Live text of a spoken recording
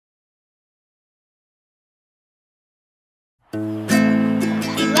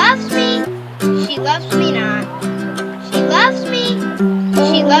She loves me not. She loves me.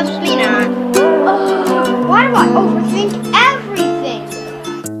 She loves me not. Oh, why do I overthink everything?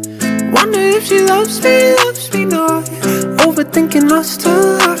 Wonder if she loves me not. Overthinking us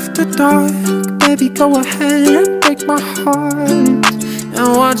till after dark. Baby, go ahead and break my heart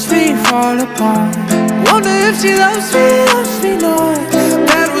and watch me fall apart. Wonder if she loves me not.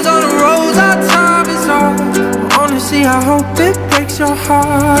 Petals on the rose, our time is up. Honestly, I hope it breaks your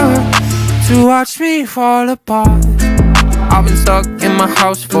heart to watch me fall apart. I've been stuck in my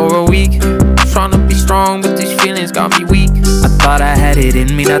house for a week, trying to be strong, but these feelings got me weak. I thought I had it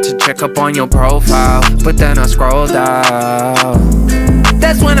in me not to check up on your profile, but then I scrolled down.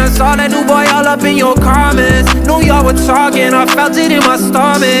 That's when I saw that new boy all up in your comments. Knew y'all were talking, I felt it in my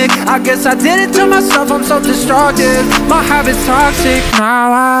stomach. I guess I did it to myself, I'm so destructive. My habit's toxic.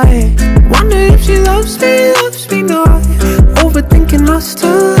 Now I wonder if she loves me not. Overthinking us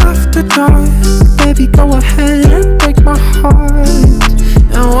till after dark. Baby, go ahead and break my heart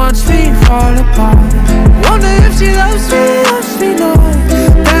and watch me fall apart. Wonder if she loves me not.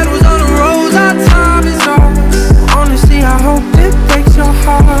 Petals on the rose, our time is up. Honestly, I hope it breaks your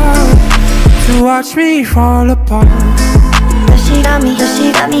heart to watch me fall apart. Does she love me? Does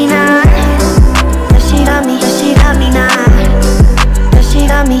she love me now? Does she love me? Does she love me now? Does she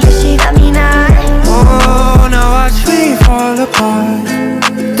love me? Does she love me now? Oh, now watch me fall apart.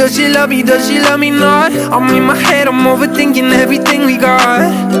 Does she love me? Does she love me not? I'm in my head, I'm overthinking everything we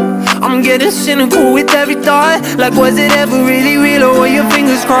got. I'm getting cynical with every thought. Like, was it ever really real, or were your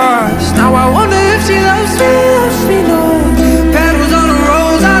fingers crossed? Now I wonder if she loves me not. Petals on the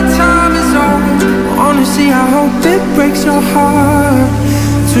rose, our time is up. Honestly, I hope it breaks your heart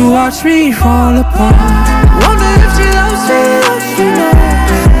to watch me fall apart. Wonder if she loves me not.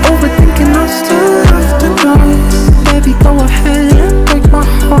 Overthinking us till after dark. Baby, go ahead and break my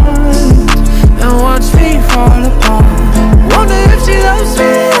heart and watch me fall apart. Wonder if she loves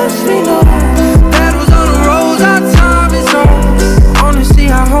me not. Petals on the rose, our time is up. Honestly,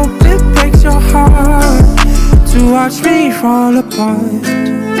 I hope it breaks your heart to watch me fall apart.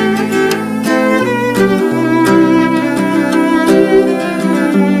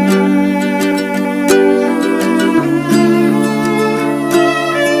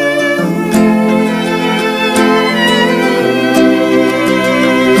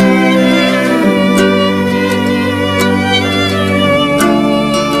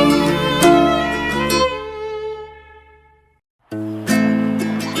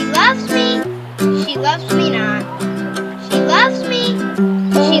 She loves me not. She loves me.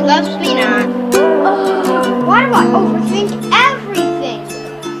 She loves me not. Oh, why do I overthink everything?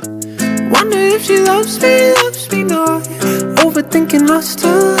 Wonder if she loves me not. Overthinking us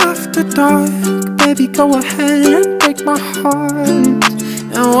till after dark. Baby, go ahead and break my heart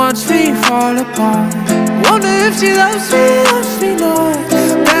and watch me fall apart. Wonder if she loves me not.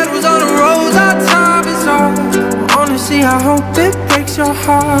 Petals on the rose, our time is up. Honestly, I hope it breaks your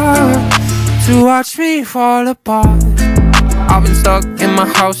heart to watch me fall apart. I've been stuck in my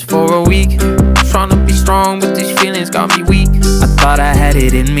house for a week, trying to be strong, but these feelings got me weak. I thought I had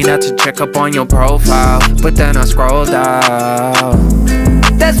it in me not to check up on your profile, but then I scrolled down.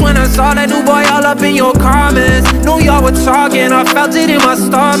 That's when I saw that new boy all up in your comments. Knew y'all were talking, I felt it in my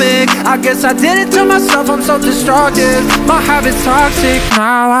stomach. I guess I did it to myself, I'm so destructive. My habit's toxic.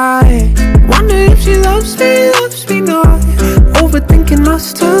 Now I wonder if she loves me not. Overthinking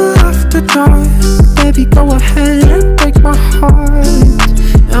us till after dark. Baby, go ahead and break my heart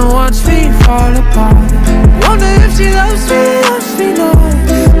and watch me fall apart. Wonder if she loves me not.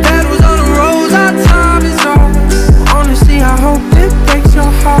 Petals on the rose, our time is up. Honestly, I hope it breaks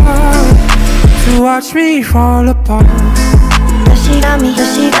your heart to watch me fall apart. Does she love me?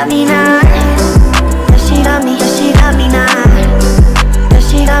 Does she love me now? Does she love me? Does she love me now? Does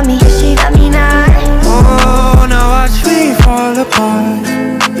she love me? Does she love me now? Oh, now watch me fall apart.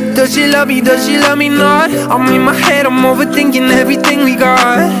 Does she love me? Does she love me not? I'm in my head, I'm overthinking everything we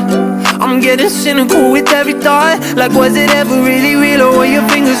got. I'm getting cynical with every thought. Like, was it ever really real, or were your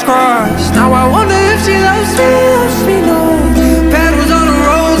fingers crossed? Now I wonder if she loves me not. Petals on the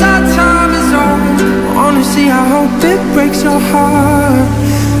rose, our time is up. Honestly, I hope it breaks your heart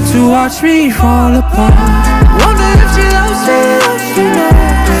to watch me fall apart. Wonder if she loves me not.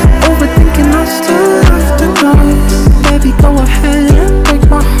 Overthinking us till after dark. Baby, go ahead and break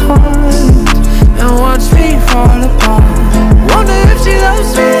my heart and watch me fall apart. Wonder if she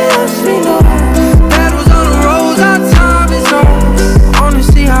loves me not. Petals on the rose, our time is up.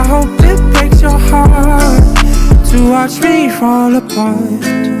 Honestly, I hope it breaks your heart to watch me fall apart.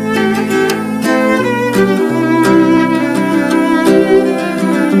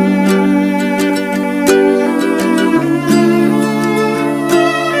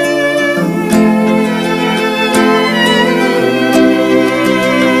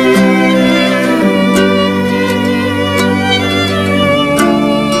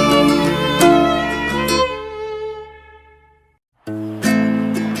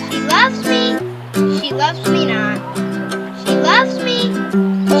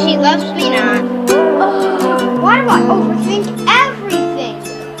 loves me not. Why do I overthink everything?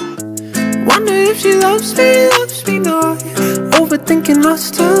 Wonder if she loves me not. Overthinking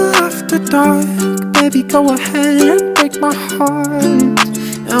us till after dark. Baby, go ahead and break my heart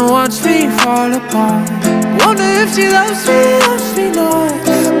and watch me fall apart. Wonder if she loves me not.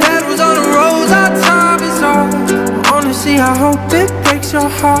 Petals on the rose, our time is up. Honestly, I hope it breaks your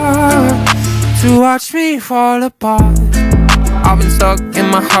heart to watch me fall apart. I've been stuck in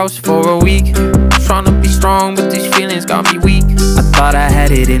my house for a week, trying to be strong, but these feelings got me weak. I thought I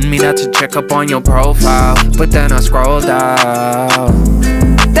had it in me not to check up on your profile, but then I scrolled out.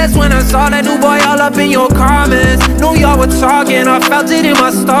 That's when I saw that new boy all up in your comments. Knew y'all were talking, I felt it in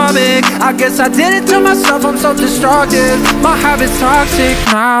my stomach. I guess I did it to myself, I'm so destructive. My habit's toxic,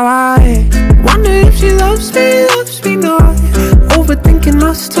 now I wonder if she loves me not. Overthinking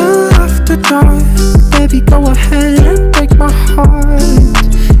us till after dark. Baby, go ahead and break my heart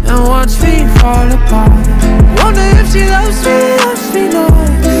and watch me fall apart. Wonder if she loves me not.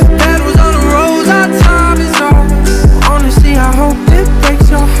 Petals on the rose, our time is up. Honestly, I hope it breaks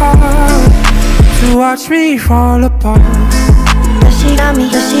your heart to watch me fall apart. Does she love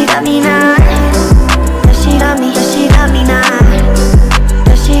me? Does she love me now? Does she love me? Does she love me now?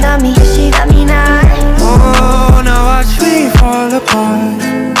 Does she love me? Does she love me now? Oh, now watch me fall apart.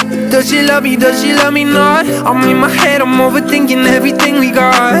 Does she love me? Does she love me not? I'm in my head, I'm overthinking everything we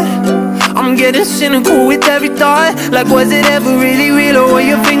got. I'm getting cynical with every thought. Like, was it ever really real, or were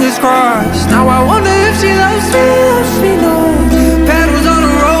your fingers crossed? Now I wonder if she loves me not. Petals on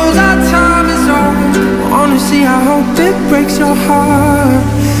the rose, our time is up. Honestly, I hope it breaks your heart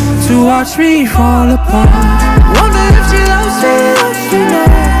to watch me fall apart. Wonder if she loves me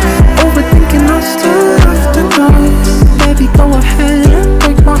not. Overthinking us till after dark. Baby, go ahead and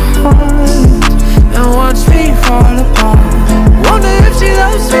break my heart and watch me fall apart. Wonder if she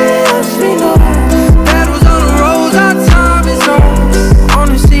loves me not. Petals on the rose, our time is up.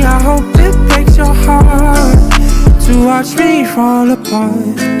 Honestly, I hope it breaks your heart to watch me fall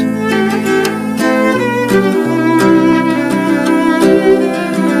apart.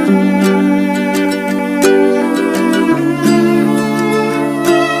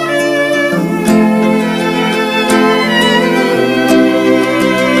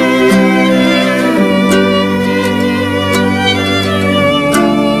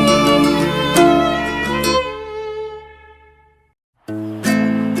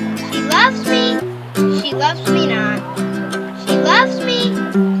 She loves me not.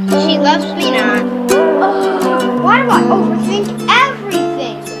 She loves me not. Why do I overthink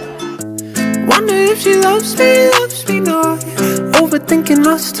everything? Wonder if she loves me not. Overthinking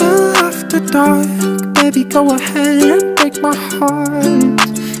us till after dark. Baby, go ahead and break my heart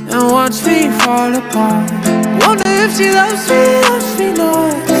and watch me fall apart. Wonder if she loves me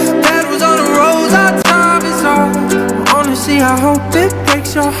not. Petals on the rose, our time is up. Honestly, I hope it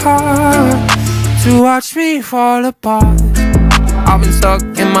breaks your heart to watch me fall apart. I've been stuck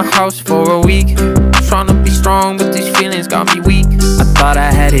in my house for a week, trying to be strong, but these feelings got me weak. I thought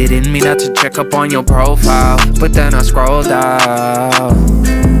I had it in me not to check up on your profile, but then I scrolled out.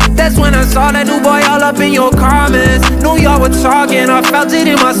 That's when I saw that new boy all up in your comments. Knew y'all were talking, I felt it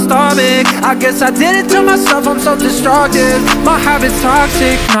in my stomach. I guess I did it to myself, I'm so destructive. My habit's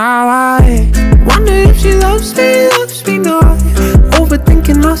toxic, now I wonder if she loves me not.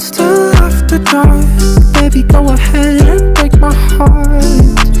 Overthinking us till after dark. Baby, go ahead and break my heart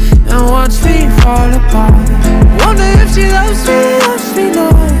and watch me fall apart. Wonder if she loves me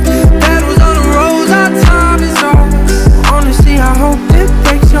not. Petals on the rose, our time is up. Honestly, I hope it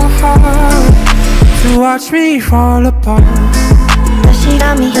breaks your heart to watch me fall apart. Does she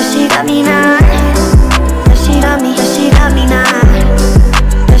love me? Does she love me now? Does she love me? Does she love me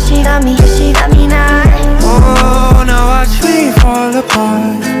now? Does she love me? Does she love me now? Oh, now watch me fall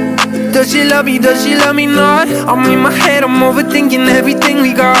apart. Does she love me? Does she love me not? I'm in my head, I'm overthinking everything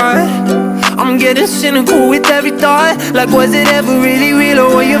we got. I'm getting cynical with every thought. Like, was it ever really real,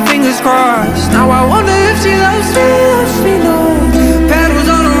 or were your fingers crossed? Now I wonder if she loves me not. Petals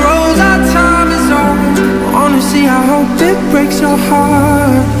on the rose, our time is up. Honestly, I hope it breaks your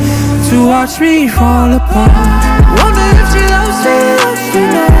heart to watch me fall apart. Wonder if she loves me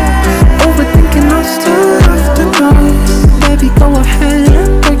not. Overthinking us till after dark. Baby, go ahead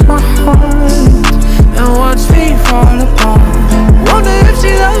and break my heart and watch me fall apart. Wonder if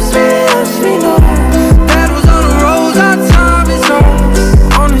she loves me not. Petals on the rose, our time is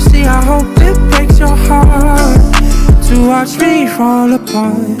up. Honestly, I hope it breaks your heart to watch me fall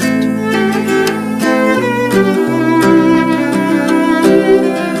apart.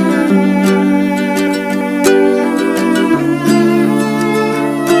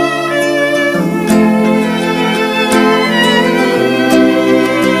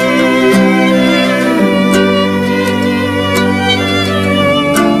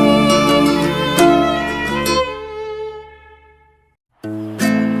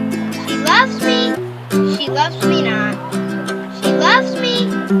 She loves me not. She loves me.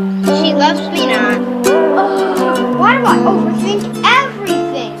 She loves me not. Why do I overthink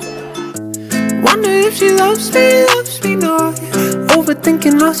everything? Wonder if she loves me not.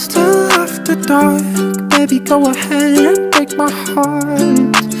 Overthinking us till after dark. Baby, go ahead and break my heart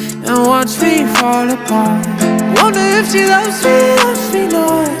and watch me fall apart. Wonder if she loves me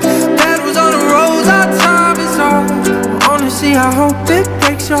not. Petals on the rose, our time is up. Honestly, I hope it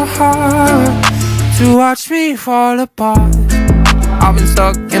breaks your heart to watch me fall apart. I've been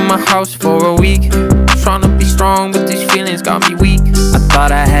stuck in my house for a week, trying to be strong, but these feelings got me weak. I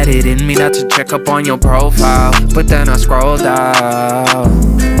thought I had it in me not to check up on your profile, but then I scrolled down.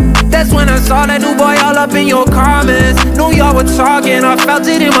 That's when I saw that new boy all up in your comments. Knew y'all were talking, I felt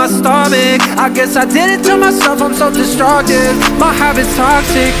it in my stomach. I guess I did it to myself, I'm so destructive. My habit's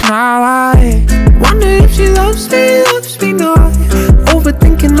toxic, now I wonder if she loves me not.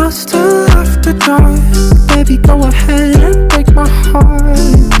 Overthinking us till after dark. Baby, go ahead and break my heart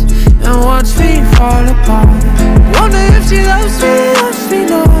and watch me fall apart. Wonder if she loves me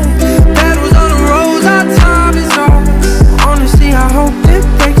not. Petals on the rose, our time is up. Honestly, I hope it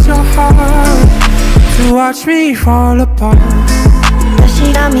breaks your heart to watch me fall apart. Does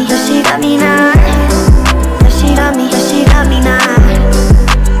she love me? Does she love me now? Does she love me? Does she love me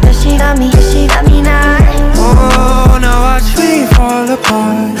now? Does she love me? Does she love me now? Oh, now watch me fall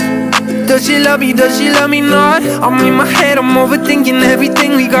apart. Does she love me? Does she love me not? I'm in my head, I'm overthinking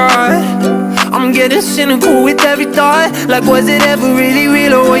everything we got. I'm getting cynical with every thought. Like, was it ever really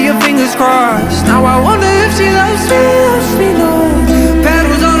real, or were your fingers crossed? Now I wonder if she loves me not.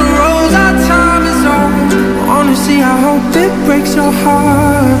 Petals on the rose, our time is up. Honestly, I hope it breaks your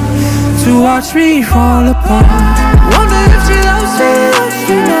heart to watch me fall apart. Wonder if she loves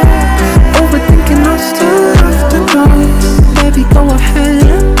me not. Overthinking us till after dark. Baby, go ahead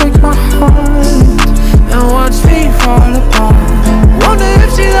and break my heart and watch me fall apart. Wonder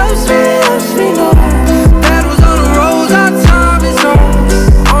if she loves me not. Petals on the rose, our time is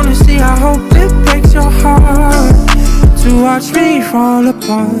up. Honestly, I hope it breaks your heart to watch me fall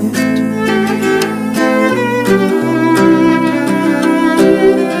apart.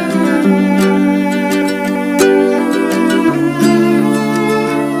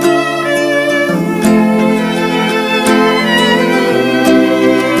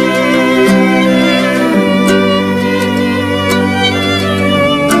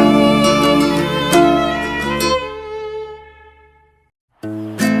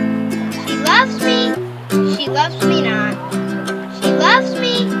 She loves me not. She loves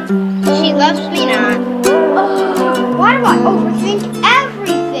me. She loves me not. Why do I overthink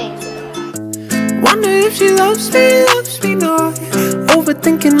everything? Wonder if she loves me not.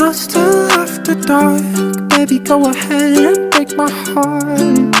 Overthinking us till after dark. Baby, go ahead and break my heart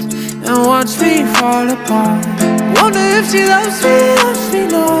and watch me fall apart. Wonder if she loves me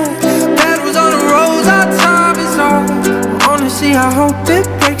not. Petals on the rose, our time is up. Honestly, I hope it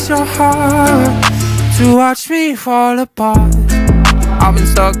breaks your heart to watch me fall apart. I've been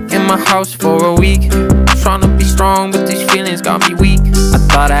stuck in my house for a week, trying to be strong, but these feelings got me weak. I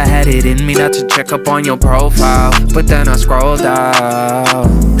thought I had it in me not to check up on your profile, but then I scrolled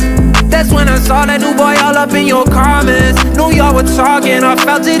down. That's when I saw that new boy all up in your comments. Knew y'all were talking, I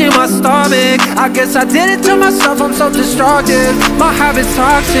felt it in my stomach. I guess I did it to myself, I'm so destructive. My habit's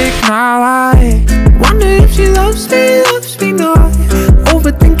toxic, now I wonder if she loves me not.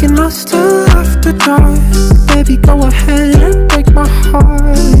 Overthinking us till after dark. Baby, go ahead and break my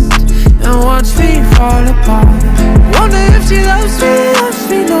heart and watch me fall apart. Wonder if she loves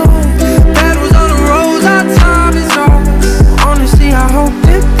me not. Petals on the rose, our time is up. Honestly, I hope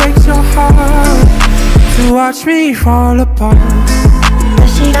it breaks your heart to watch me fall apart.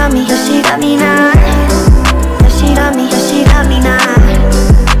 Does she love me? Does she love me now? Does she love me? Does she love me now?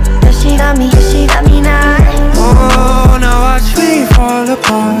 Does she love me? Does she love me now? Oh, now watch me fall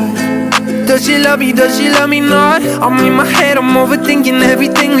apart. Does she love me? Does she love me not? I'm in my head, I'm overthinking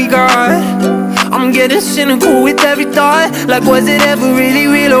everything we got. I'm getting cynical with every thought. Like, was it ever really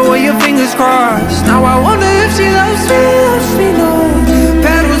real, or were your fingers crossed? Now I wonder if she loves me not.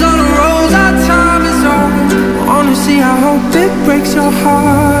 Petals on the rose, our time is up. Honestly, I hope it breaks your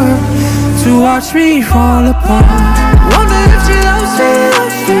heart to watch me fall apart. Wonder if she loves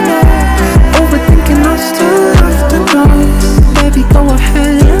me not. Overthinking us till after dark. Baby, go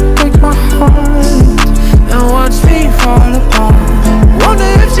ahead and break my heart and watch me fall apart. Wonder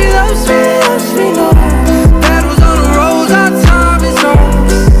if she loves me not. Petals on the rose, our time is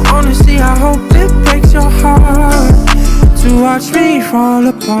up. Honestly, I hope it breaks your heart to watch me fall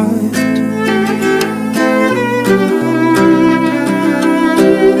apart.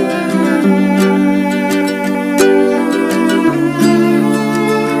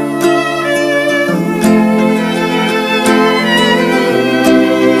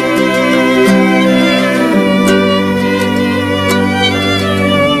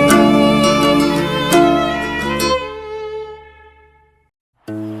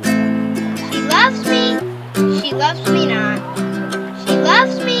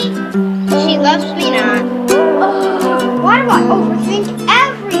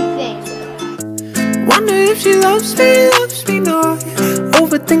 she loves me not.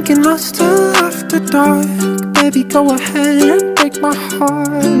 Overthinking us till after dark. Baby, go ahead and break my heart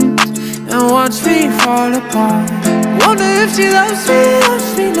and watch me fall apart. Wonder if she loves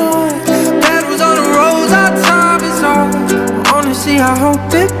me not. Petals on the rose, our time is up. Honestly, I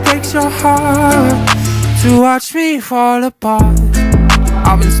hope it breaks your heart to watch me fall apart.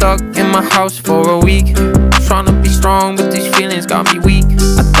 I've been stuck in my house for a week, trying to be strong, but these feelings got me weak.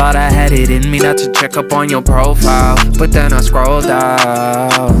 I thought I had it in me not to check up on your profile, but then I scrolled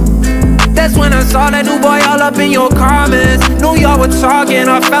down. That's when I saw that new boy all up in your comments. Knew y'all were talking,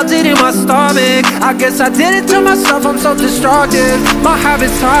 I felt it in my stomach. I guess I did it to myself, I'm so destructive. My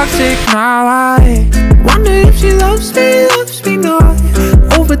habit's toxic, now I wonder if she loves me not.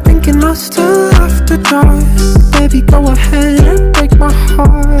 Overthinking us till after dark. Baby, go ahead and break my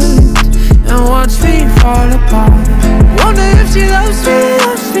heart and watch me fall apart. Wonder if she loves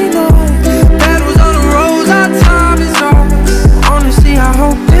me not. Petals on the rose, our time is up. Honestly, I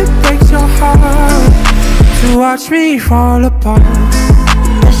hope it breaks your heart to watch me fall apart.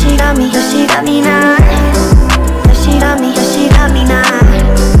 Does she love me? Does she love me now? Does she love me? Does she love me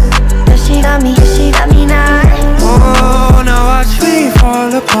now? Does she love me? Does she love me now? Oh, now watch me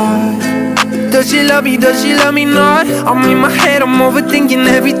fall apart. Does she love me? Does she love me not? I'm in my head, I'm overthinking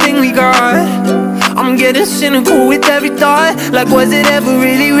everything we got. I'm getting cynical with every thought. Like, was it ever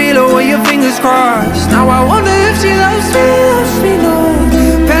really real, or were your fingers crossed? Now I wonder if she loves me not.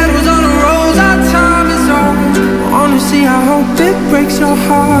 Petals on the rose, our time is up. Honestly, I hope it breaks your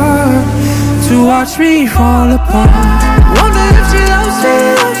heart to watch me fall apart. Wonder if she loves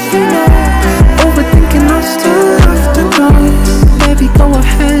me not. Overthinking us till after dark. Baby, go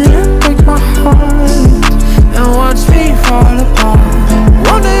ahead and break my heart and watch me fall apart.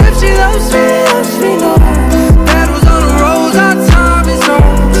 Wonder if she loves me not. Petals on the rose, our time is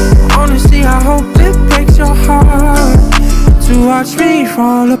up. Honestly, I hope it breaks your heart to watch me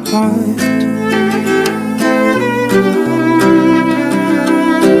fall apart.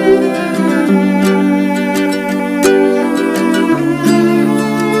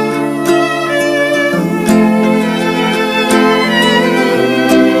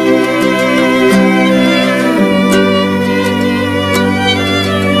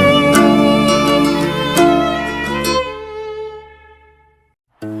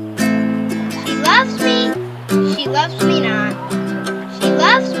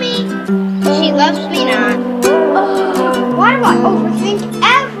 Why do I overthink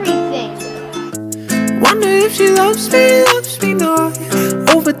everything? Wonder if she loves me not.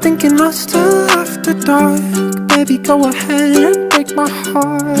 Overthinking us till after dark. Baby, go ahead and break my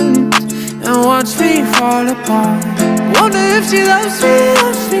heart and watch me fall apart. Wonder if she loves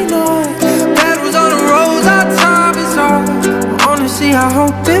me not. Petals on the rose, our time is up. Honestly, I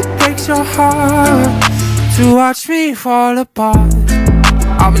hope it breaks your heart to watch me fall apart.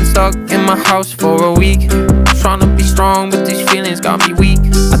 I've been stuck in my house for a week, trying to be strong, but these feelings got me weak.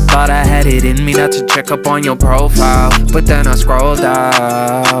 I thought I had it in me not to check up on your profile, but then I scrolled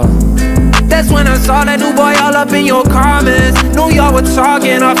down. That's when I saw that new boy all up in your comments. Knew y'all were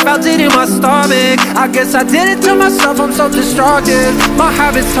talking, I felt it in my stomach. I guess I did it to myself, I'm so destructive. My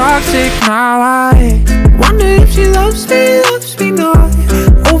habit's toxic, now I wonder if she loves me not.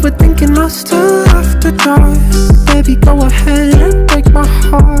 Overthinking us till after dark. Baby, go ahead and break my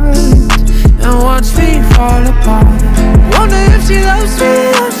heart and watch me fall apart. Wonder if she loves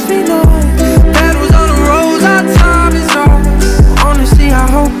me not. Petals on the rose, our time is up. Honestly, I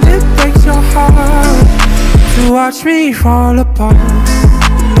hope it breaks your heart to watch me fall apart.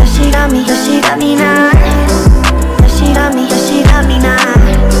 Does she love me? Does she love me now? Does she love me? Does she love me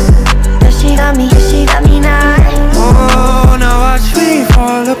now? Does she love me? Does she love me now? Oh, now watch me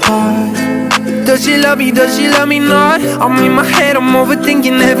fall apart. Does she love me? Does she love me not? I'm in my head, I'm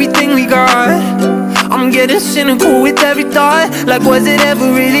overthinking everything we got. I'm getting cynical with every thought. Like, was it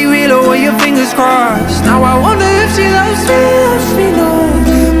ever really real, or were your fingers crossed? Now I wonder if she loves me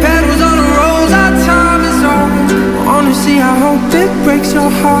not. Petals on the rose, our time is up. Honestly, I hope it breaks your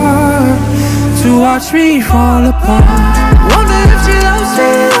heart to watch me fall apart. Wonder if she loves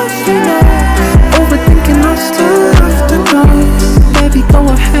me not. Overthinking us till after dark. Baby, go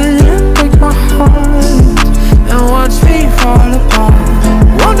ahead and break my heart and watch me fall apart.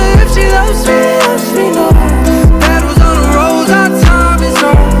 Wonder if she loves me not. Petals on the rose, our time is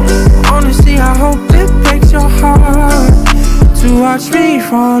up. Honestly, I hope it breaks your heart to watch me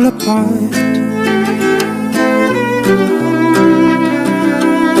fall apart.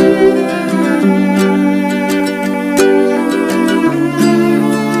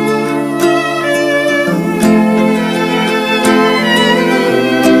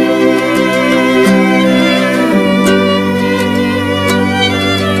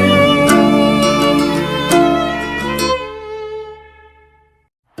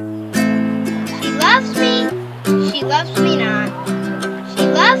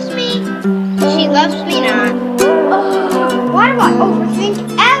 She loves me not. Why do I overthink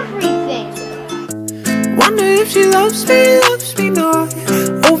everything? Wonder if she loves me not.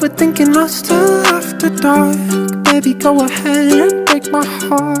 Overthinking us till after dark. Baby, go ahead and break my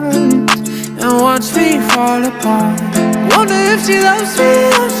heart and watch me fall apart. Wonder if she loves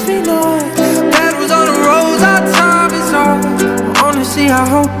me not. Petals on the rose, our time is up. Honestly, I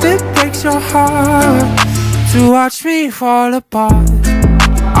hope it breaks your heart to watch me fall apart.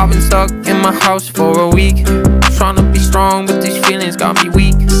 I've been stuck in my house for a week, trying to be strong, but these feelings got me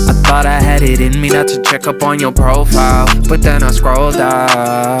weak. I thought I had it in me not to check up on your profile, but then I scrolled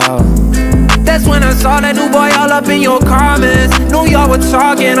out. That's when I saw that new boy all up in your comments. Knew y'all were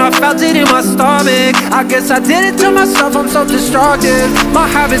talking, I felt it in my stomach. I guess I did it to myself, I'm so destructive. My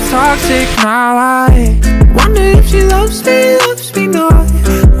habit's toxic. Now I wonder if she loves me not.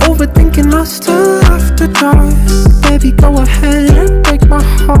 Overthinking us till after dark. Baby, go ahead and break my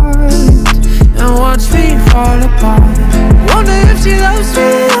heart and watch me fall apart. Wonder if she loves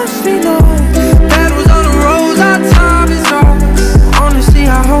me not. Petals on the rose, our time is up. Honestly,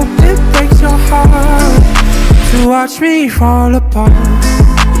 I hope it breaks your heart to watch me fall apart.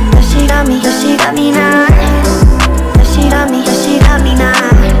 Does she love me? Does she love me now? Does she love me? Does she love me now?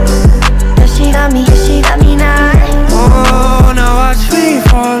 Does she love me? Does she love me now? Oh, now watch me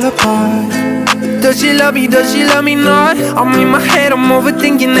fall apart. Does she love me? Does she love me not? I'm in my head, I'm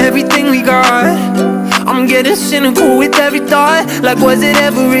overthinking everything we got. I'm getting cynical with every thought. Like, was it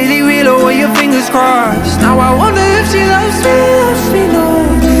ever really real, or were your fingers crossed? Now I wonder if she loves me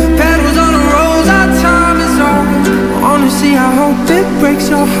not. Petals on the rose, our time is up. Honestly, I hope it breaks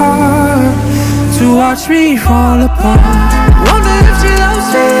your heart to watch me fall apart. Wonder if she loves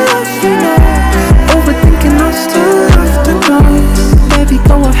me not. Overthinking us till after dark. Baby,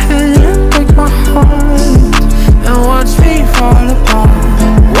 go ahead and break my heart and watch me fall apart.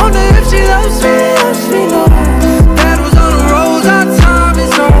 Wonder if she loves me not. Petals on the rose, our time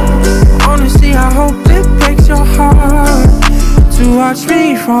is up. Honestly, I hope it breaks your heart to watch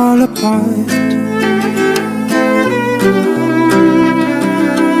me fall apart.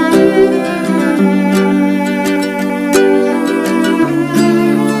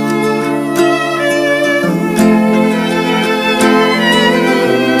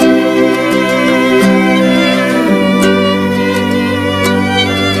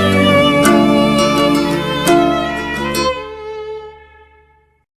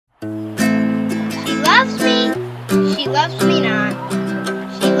 She loves me not.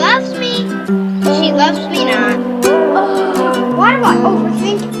 She loves me not. Why do I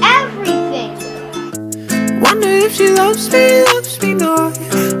overthink everything? Wonder if she loves me not.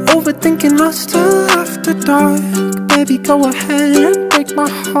 Overthinking us till after dark. Baby, go ahead and break my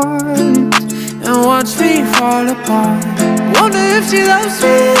heart and watch me fall apart. Wonder if she loves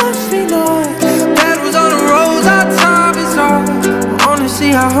me not. Petals on the rose, our time is up.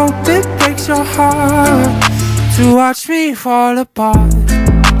 Honestly, I hope it breaks your heart to watch me fall apart.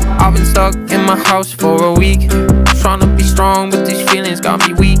 I've been stuck in my house for a week, trying to be strong, but these feelings got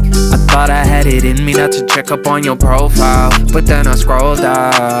me weak. I thought I had it in me not to check up on your profile, but then I scrolled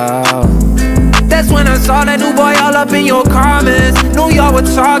out. That's when I saw that new boy all up in your comments. Knew y'all were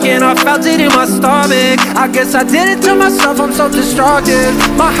talking, I felt it in my stomach. I guess I did it to myself, I'm so destructive.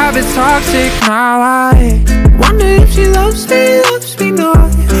 My habit's toxic. Now I wonder if she loves me not.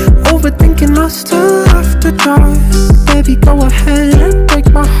 Overthinking us till after dark. Baby, go ahead and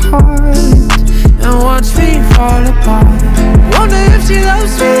break my heart and watch me fall apart. Wonder if she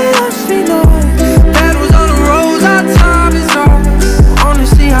loves me not. Petals on the rose, our time is up.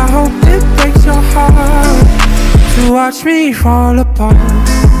 Honestly, I hope it breaks your heart to watch me fall apart.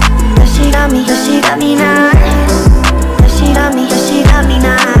 Does she love me? Does she love me now? Does she love me? Does she love me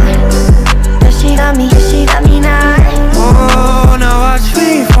now? Does she love me? Does she love me now? Oh, now watch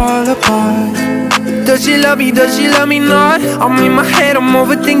me fall apart. Does she love me? Does she love me not? I'm in my head, I'm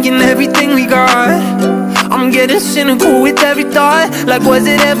overthinking everything we got. I'm getting cynical with every thought. Like, was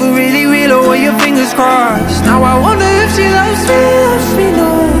it ever really real, or were your fingers crossed? Now I wonder if she loves me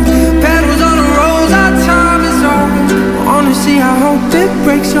not. Petals on the rose, our time is up. Honestly, I hope it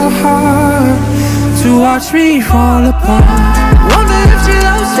breaks your heart to watch me fall apart. Wonder if she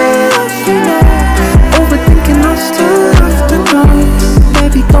loves me not. Overthinking us till after dark.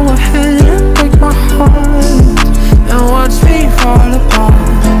 Baby, go ahead and break my heart and watch me fall apart.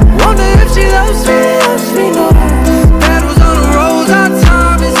 Wonder if she loves me not. Petals on the rose, our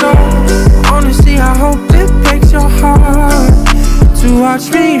time is up. Honestly, I hope it breaks your heart to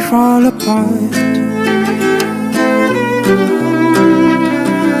watch me fall apart.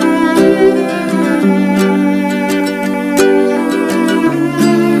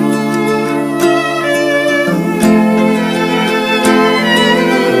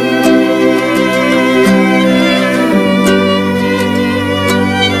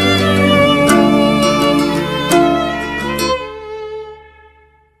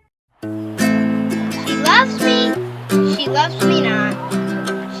 loves me not.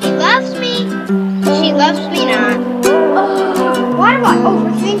 She loves me. She loves me not. Why do I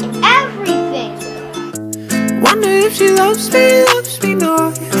overthink everything? Wonder if she loves me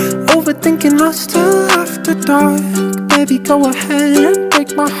not. Overthinking us till after dark. Baby, go ahead and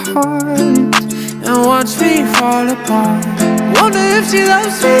break my heart and watch me fall apart. Wonder if she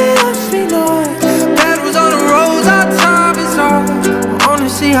loves me not. Petals on the rose, our time is up.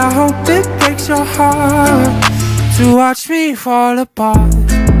 Honestly, I hope it breaks your heart to watch me fall apart.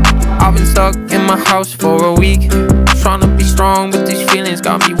 I've been stuck in my house for a week, trying to be strong, but these feelings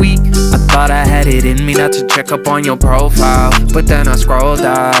got me weak. I thought I had it in me not to check up on your profile, but then I scrolled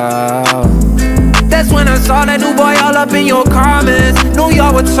down. That's when I saw that new boy all up in your comments. Knew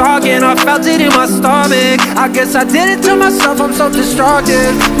y'all were talking, I felt it in my stomach. I guess I did it to myself, I'm so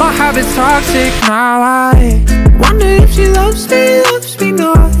destructive. My habit's toxic, now I wonder if she loves me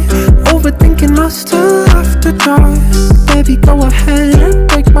not. Overthinking us till after dark. Baby, go ahead and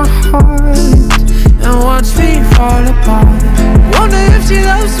break my heart and watch me fall apart. Wonder if she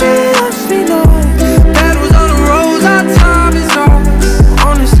loves me not. Petals on the rose, our time is up.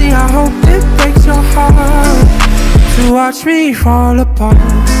 Honestly, I hope it breaks your heart to watch me fall apart.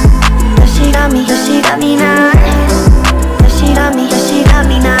 Does she love me? Does she love me now? Does she love me? Does she love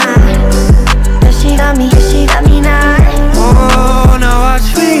me now? Does she love me? Does she love me now? Oh, now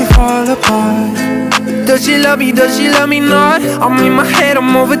watch me fall apart. Does she love me? Does she love me not? I'm in my head,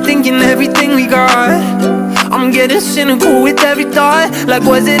 I'm overthinking everything we got. I'm getting cynical with every thought. Like,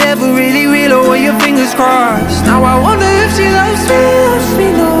 was it ever really real, or were your fingers crossed? Now I wonder if she loves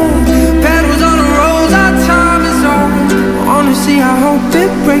me not. Petals on the rose, our time is up. Honestly, I hope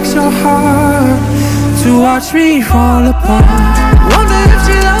it breaks your heart to watch me fall apart. Wonder if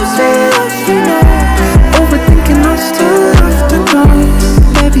she loves me not. Overthinking us till after dark.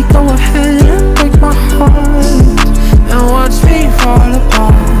 Baby, go ahead and break my heart and watch me fall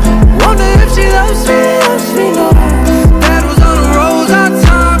apart. Wonder if she loves me not. Petals on the rose, our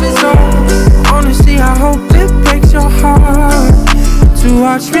time is up. Honestly, I hope it breaks your heart to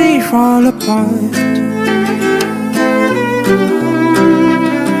watch me fall apart.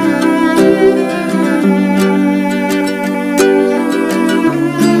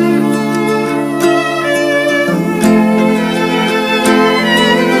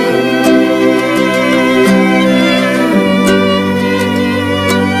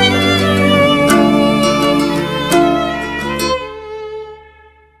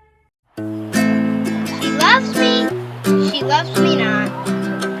 She loves me not.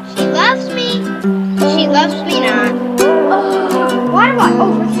 She loves me. She loves me not. Why do I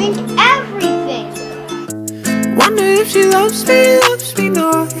overthink everything? Wonder if she loves me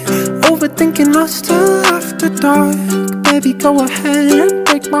not. Overthinking us till after dark. Baby, go ahead and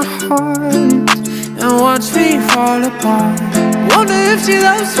break my heart and watch me fall apart. Wonder if she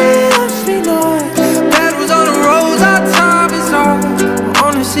loves me not. Petals on the rose, our time is up.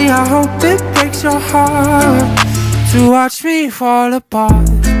 Honestly, I hope it breaks your heart to watch me fall apart.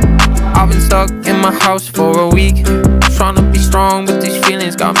 I've been stuck in my house for a week, trying to be strong, but these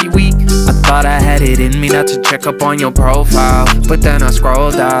feelings got me weak. I thought I had it in me not to check up on your profile, but then I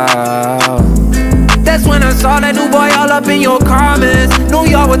scrolled down. That's when I saw that new boy all up in your comments. Knew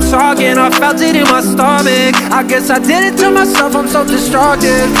y'all were talking, I felt it in my stomach. I guess I did it to myself, I'm so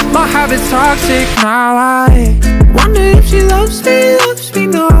destructive. My habit's toxic, now I wonder if she loves me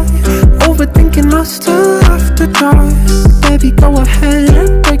not. Overthinking us till after dark. Baby, go ahead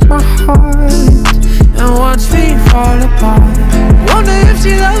and break my heart and watch me fall apart. Wonder if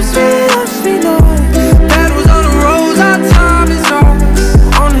she loves me not. Petals on the rose, our time is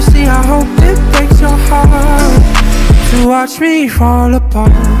up. Honestly, I hope it breaks your heart to watch me fall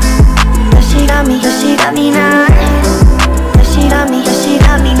apart. Does she love me? Does she love me now? Does she love me? Does she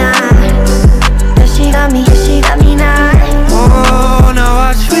love me now? Does she love me? Does she love me now? Oh, now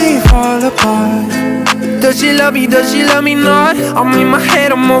watch me fall apart. Does she love me? Does she love me not? I'm in my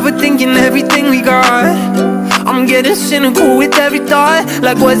head, I'm overthinking everything we got. I'm getting cynical with every thought.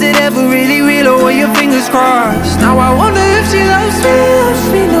 Like, was it ever really real, or were your fingers crossed? Now I wonder if she loves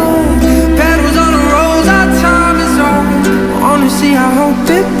me not. Petals on the rose, our time is up. Honestly, I hope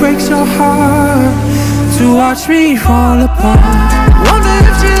it breaks your heart to watch me fall apart. Wonder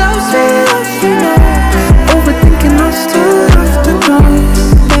if she loves me not. Overthinking us till after dark.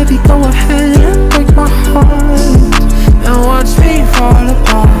 Baby, go ahead and break my heart and watch me fall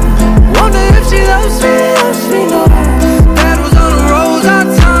apart. Wonder if she loves me not. Petals on the rose, our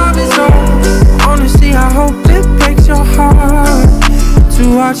time is up. Honestly, I hope it breaks your heart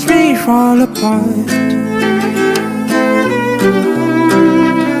to watch me fall apart.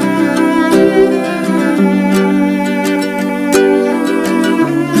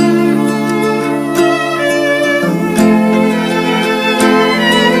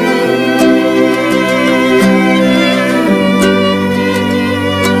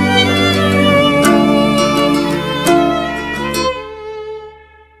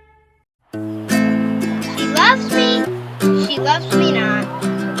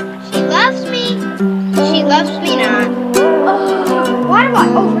 I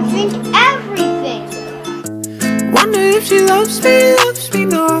overthink everything? Wonder if she loves me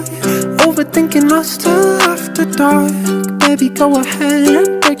not. Overthinking us till after dark. Baby, go ahead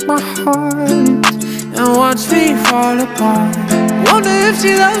and break my heart and watch me fall apart. Wonder if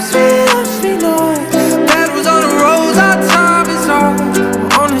she loves me not. Petals on the rose, our time is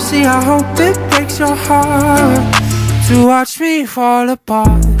up. Honestly, I hope it breaks your heart to watch me fall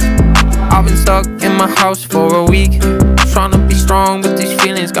apart. I've been stuck in my house for a week, trying to be strong, but these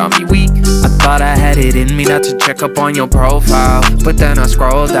feelings got me weak. I thought I had it in me not to check up on your profile, but then I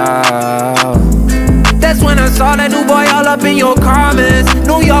scrolled down. That's when I saw that new boy all up in your comments.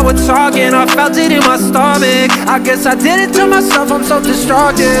 Knew y'all were talking, I felt it in my stomach. I guess I did it to myself, I'm so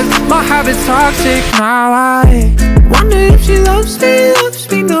destructive. My habit's toxic. Now I wonder if she loves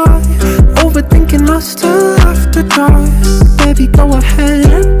me not. Overthinking us till after dark. Baby, go ahead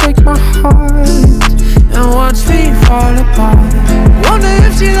and break my heart and watch me fall apart. Wonder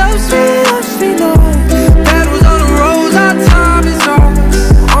if she loves me not. Petals on the rose, our time is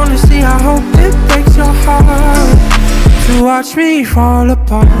up. Honestly, I hope it breaks your heart to watch me fall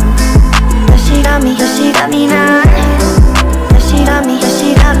apart. Does she love me? Does she love me now? Does she love me? Does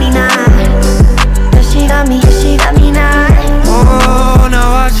she love me now? Does she love me? Does she love me now? Oh,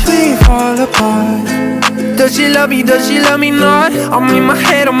 now watch me fall apart. Does she love me? Does she love me not? I'm in my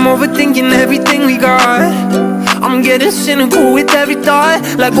head, I'm overthinking everything we got. I'm getting cynical with every thought.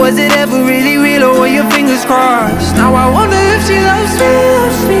 Like, was it ever really real, or were your fingers crossed? Now I wonder if she loves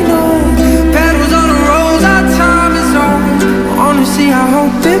me not. Petals on the rose, our time is up. Honestly, I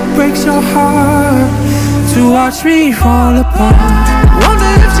hope it breaks your heart to watch me fall apart.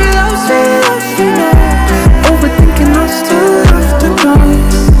 Wonder if she loves me not. Overthinking us till after dark.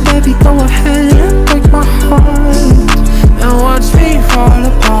 Baby, go ahead and break my heart and watch me fall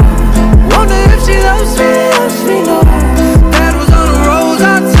apart. Wonder if she loves me not. Petals on the rose,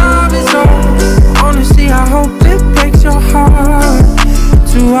 our time is up. Honestly, I hope it breaks your heart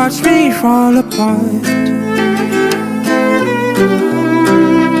to watch me fall apart.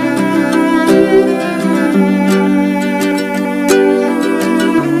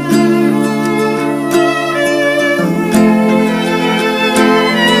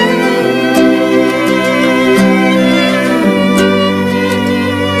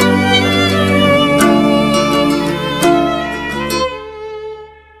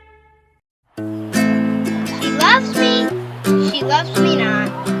 She loves me not.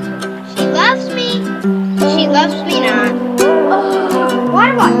 She loves me not.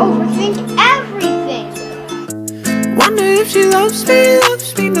 Why do I overthink everything? Wonder if she loves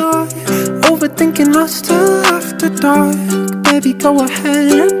me not. Overthinking us till after dark. Baby, go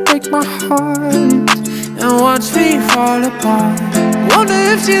ahead and break my heart and watch me fall apart. Wonder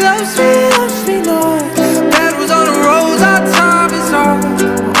if she loves me not. Petals on the rose, our time is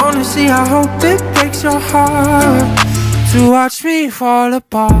up. Honestly, I hope it breaks your heart to watch me fall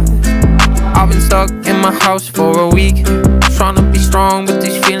apart. I've been stuck in my house for a week, trying to be strong, but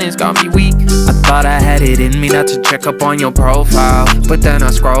these feelings got me weak. I thought I had it in me not to check up on your profile, but then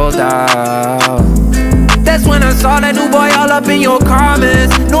I scrolled down. That's when I saw that new boy all up in your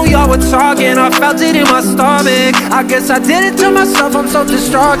comments. Knew y'all were talking, I felt it in my stomach. I guess I did it to myself, I'm so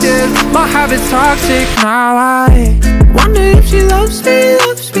destructive. My habit's toxic. Now I wonder if she loves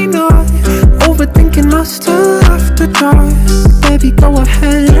me not. Overthinking us till after dark. Baby, go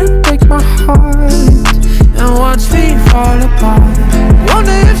ahead and break my heart and watch me fall apart.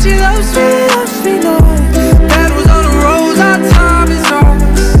 Wonder if she loves me not. Petals on the rose, our time is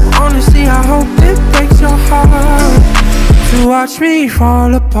up. Honestly, I hope it breaks your heart to watch me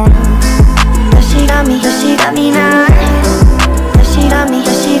fall apart. Does she love me? Does she love me now? Does she love me?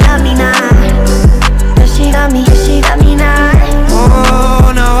 Does she love me now? Does she love me? Does she love me now?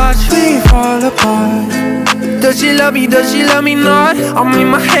 Oh, now watch me fall apart. Does she love me? Does she love me not? I'm in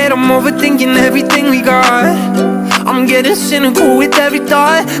my head, I'm overthinking everything we got. I'm getting cynical with every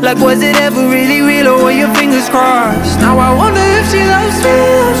thought. Like, was it ever really real, or were your fingers crossed? Now I wonder if she loves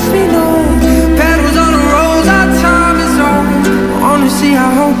me not. Petals on the rose, our time is up. Honestly, I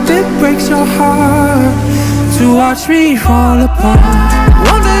hope it breaks your heart to watch me fall apart.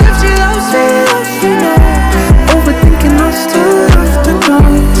 Wonder if she loves me not. Overthinking us till after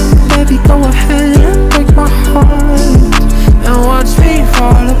dark. Baby, go ahead and break my heart and watch me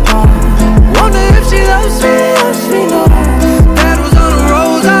fall apart. Wonder if she loves me not. Petals on the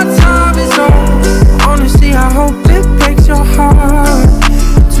rose, our time is up. Honestly, I hope it breaks your heart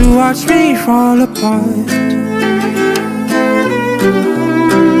to watch me fall apart.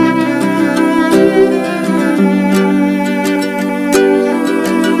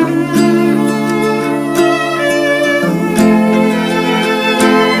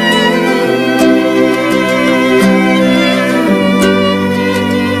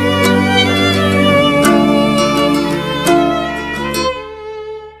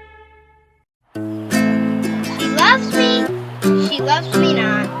 me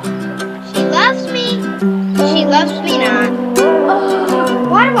not. She loves me. She loves me not.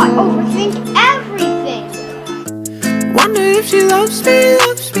 Why do I overthink everything? Wonder if she loves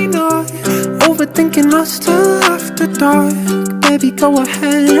me not. Overthinking us till after dark. Baby, go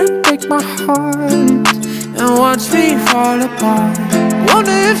ahead and break my heart and watch me fall apart.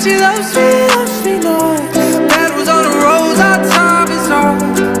 Wonder if she loves me not. Petals on the rose, our time is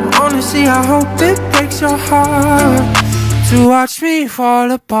hard. Honestly, I hope it breaks your heart to watch me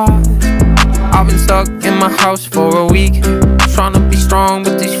fall apart. I've been stuck in my house for a week, trying to be strong,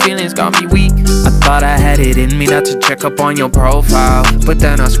 but these feelings got me weak. I thought I had it in me not to check up on your profile, but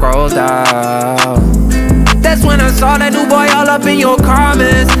then I scrolled down. That's when I saw that new boy all up in your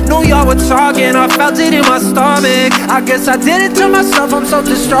comments. Knew y'all were talking, I felt it in my stomach. I guess I did it to myself, I'm so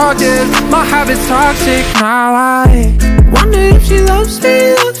destructive. My habit's toxic. Now I wonder if she loves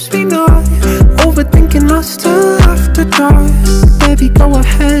me not. Overthinking us till after dark. Baby, go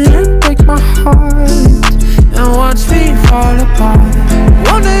ahead and break my heart and watch me fall apart.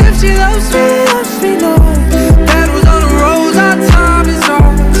 Wonder if she loves me not. Petals on the rose, our time is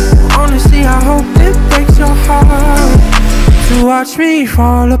hard. Honestly, I hope it breaks your heart to watch me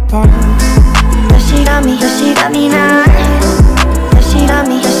fall apart. Does she love me? Does she love me now? Does she love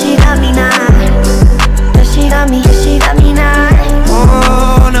me? Does she love me now? Does she love me? Does she love me now?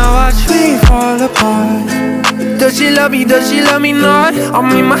 Oh, now watch me fall apart. Does she love me? Does she love me not? I'm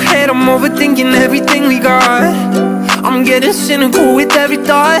in my head, I'm overthinking everything we got. I'm getting cynical with every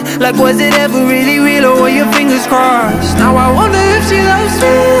thought. Like, was it ever really real, or were your fingers crossed? Now I wonder if she loves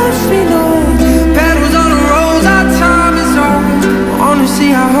me not. Petals on the rose, our time is hard.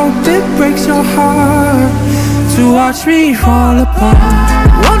 Honestly, I hope it breaks your heart to watch me fall apart.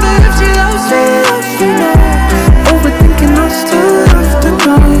 Wonder if she loves me not. Overthinking us till after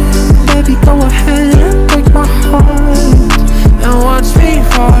dark. Baby, go ahead and break my heart and watch me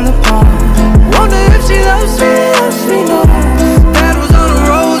fall apart. Wonder if she loves me not. Petals on the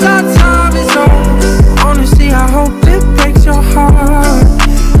rose, our time is hard. Honestly, I hope it breaks your heart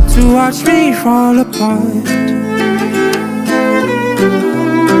to watch me fall apart.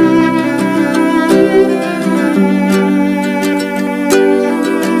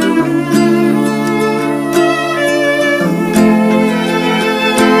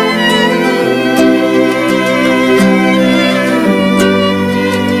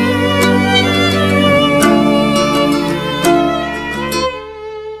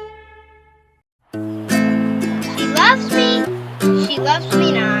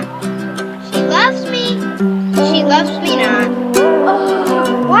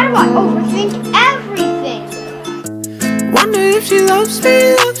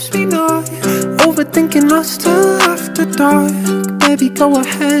 Overthinking us till after dark. Baby, go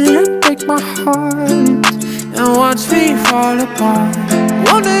ahead and break my heart and watch me fall apart.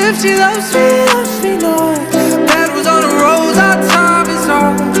 Wonder if she loves me not. Petals on the rose, our time is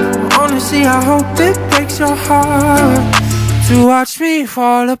hard. Honestly, I hope it breaks your heart to watch me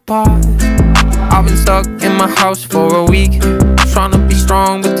fall apart. I've been stuck in my house for a week, trying to be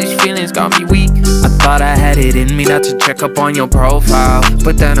strong, but these feelings got me weak. I thought I had it in me not to check up on your profile,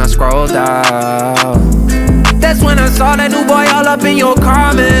 but then I scrolled down. That's when I saw that new boy all up in your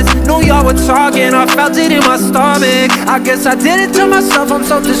comments. Knew y'all were talking, I felt it in my stomach. I guess I did it to myself, I'm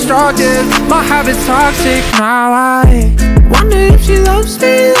so destructive. My habit's toxic. Now I wonder if she loves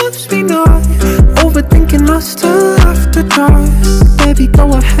me not. Overthinking us till after dark. Baby,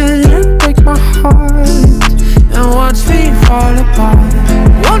 go ahead and break my heart and watch me fall apart.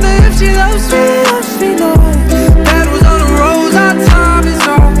 Wonder if she loves me not. Petals on the rose, our time is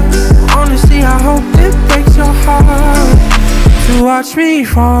hard. Honestly, I hope it breaks your heart to watch me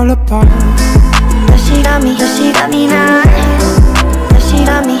fall apart. Does she love me? Does she love me now? Does she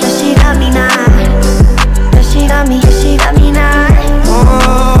love me? Does she love me now? Does she love me? Does she love me now?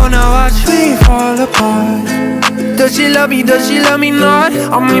 Oh, now watch me fall apart. Does she love me? Does she love me not?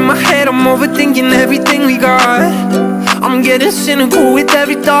 I'm in my head, I'm overthinking everything we got. I'm getting cynical with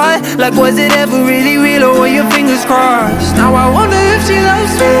every thought. Like, was it ever really real, or were your fingers crossed? Now I wonder if she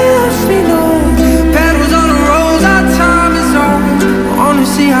loves me not. Petals on the rose, our time is hard.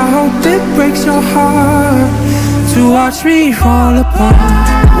 Honestly, I hope it breaks your heart to watch me fall apart.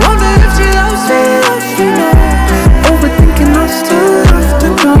 Wonder if she loves me not. Overthinking us till after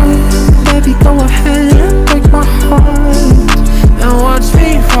dark. Baby, go ahead and break my heart and watch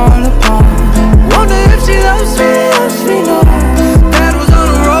me fall apart. Wonder if she loves me not. Petals on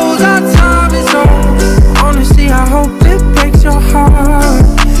the rose, our time is hard. Honestly, I hope it breaks your heart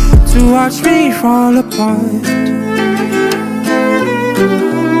to watch me fall apart.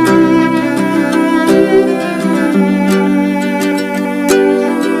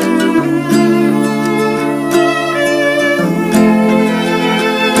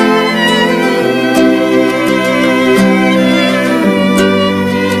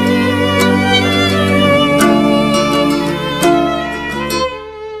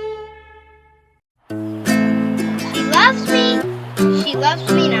 loves me. She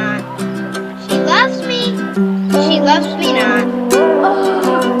loves me not. She loves me. She loves me not.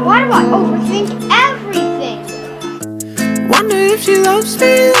 Why do I overthink everything? Wonder if she loves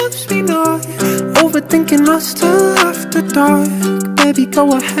me not. Overthinking us till after dark. Baby,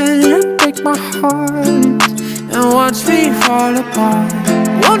 go ahead and break my heart and watch me fall apart.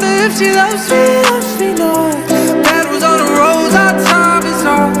 Wonder if she loves me not. Petals on the rose, our time is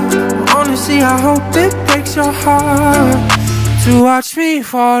up. Honestly, I hope it breaks your heart to watch me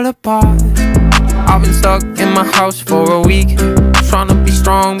fall apart. I've been stuck in my house for a week, trying to be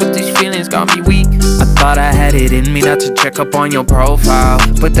strong, but these feelings got me weak. I thought I had it in me not to check up on your profile,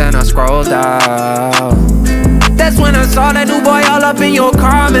 but then I scrolled down. That's when I saw that new boy all up in your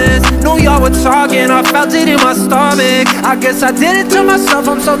comments. Knew y'all were talking, I felt it in my stomach. I guess I did it to myself,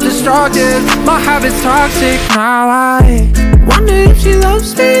 I'm so destructive. My habit's toxic. Now I wonder if she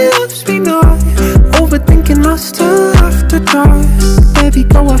loves me not. Overthinking us till after dark. Baby,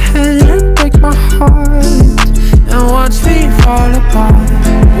 go ahead and break my heart and watch me fall apart.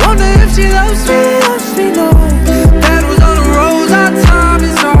 Wonder if she loves me not. Petals on the rose, our time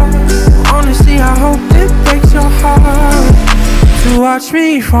is up. Honestly, I hope it breaks your heart to watch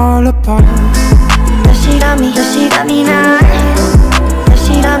me fall apart. Does she love me? Does she love me not? Does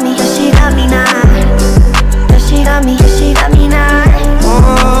she love me? Does she love me not? Does she love me? Does she love me not?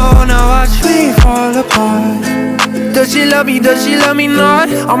 Oh, now watch me fall apart. Does she love me? Does she love me not?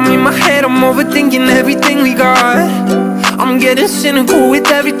 I'm in my head, I'm overthinking everything we got. I'm getting cynical with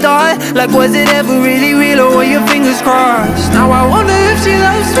every thought. Like, was it ever really real, or were your fingers crossed? Now I wonder if she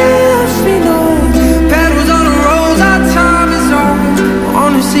loves me not. Petals on the rose, our time is up.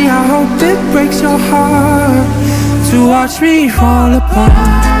 Honestly, I hope it breaks your heart to watch me fall apart.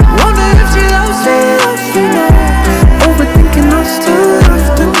 Wonder if she loves me not. Overthinking us till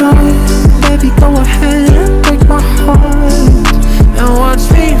after dark. Baby, go ahead and break my heart and watch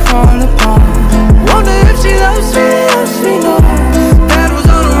me fall apart. Wonder if she loves me not. Petals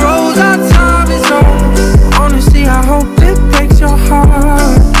on the rose, our time is up. Honestly, I hope it breaks your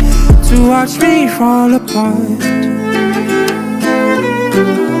heart to watch me fall apart.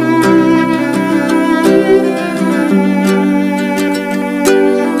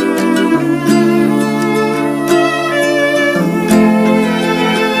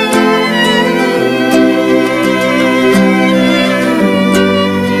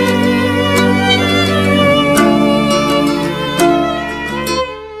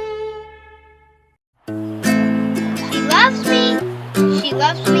 She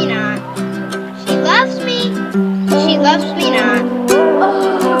loves me not. She loves me. She loves me not.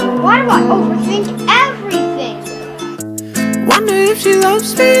 Why do I overthink everything? Wonder if she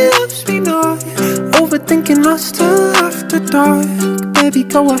loves me not. Overthinking us till after dark. Baby,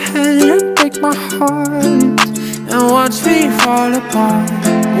 go ahead and break my heart and watch me fall apart.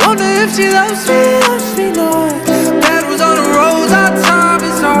 Wonder if she loves me not. Petals on the rose, our time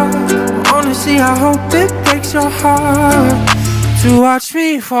is up. Honestly, I hope it breaks your heart to watch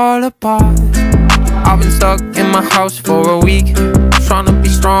me fall apart. I've been stuck in my house for a week, trying to be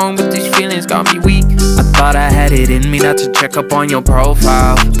strong, but these feelings got me weak. I thought I had it in me not to check up on your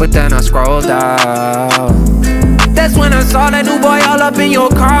profile, but then I scrolled down. That's when I saw that new boy all up in your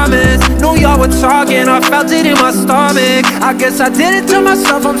comments. Knew y'all were talking, I felt it in my stomach. I guess I did it to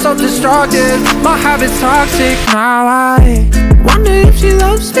myself, I'm so destructive. My habit's toxic. Now I wonder if she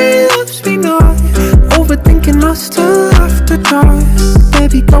loves me not. Overthinking us till after dark.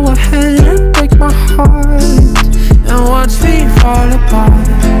 Baby, go ahead and break my heart and watch me fall apart.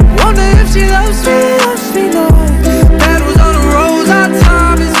 Wonder if she loves me not. Petals on the rose, our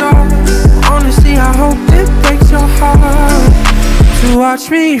time is up. Honestly, I hope it breaks your heart to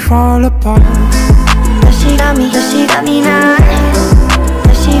watch me fall apart. Does she love me? Does she love me not?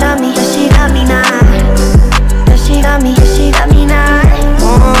 Does she love me? Does she love me not? Does she love me? Does she love me not?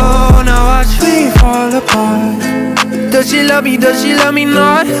 Oh, now watch me fall apart. Does she love me? Does she love me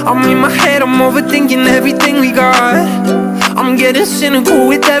not? I'm in my head, I'm overthinking everything we got. I'm getting cynical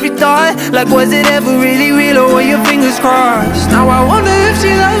with every thought. Like, was it ever really real, or were your fingers crossed? Now I wonder if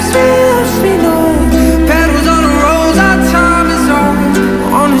she loves me not. Petals on the rose, our time is up.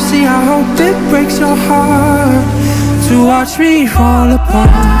 Honestly, I hope it breaks your heart to watch me fall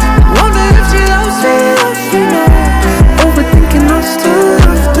apart. Wonder if she loves me not. Overthinking us till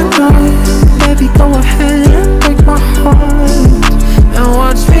after dark. Baby, go ahead and break my heart and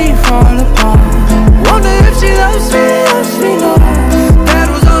watch me fall apart. Wonder if she loves me not.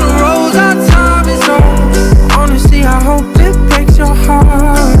 Petals on the rose, our time is up. Honestly, I hope it breaks your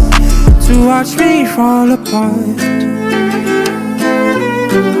heart to watch me fall apart.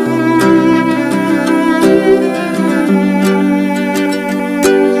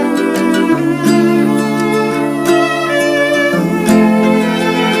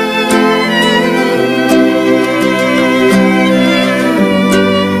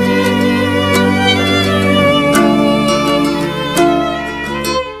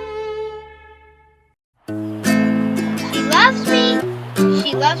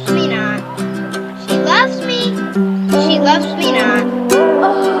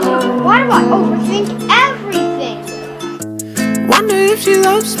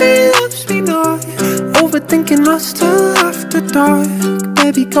 loves me not. Overthinking us till after dark.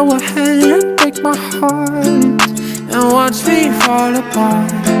 Baby, go ahead and break my heart and watch me fall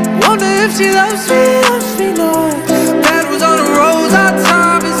apart. Wonder if she loves me not. Petals on the rose, our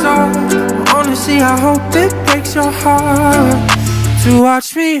time is up. Honestly, I hope it breaks your heart to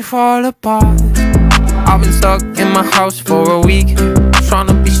watch me fall apart. I've been stuck in my house for a week, trying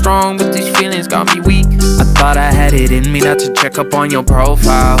to be strong, but these feelings got me weak. I thought I had it in me not to check up on your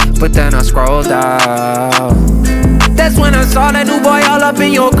profile, but then I scrolled down. That's when I saw that new boy all up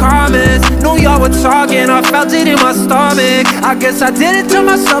in your comments. Knew y'all were talking, I felt it in my stomach. I guess I did it to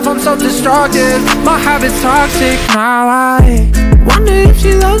myself, I'm so destructive. My habit's toxic. Now I wonder if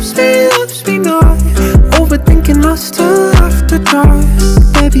she loves me not. Overthinking us till after dark.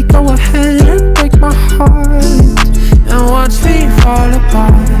 Baby, go ahead and break my heart and watch me fall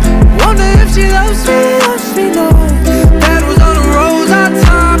apart. Wonder if she loves me not. Petals on the rose, our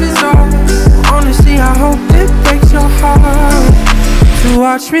time is up. Honestly, I hope it breaks your heart to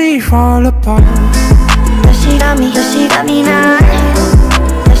watch me fall apart. Does she love me? Does she love me now?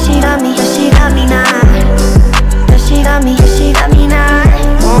 Does she love me? Does she love me now? Does she love me? Does she love me now?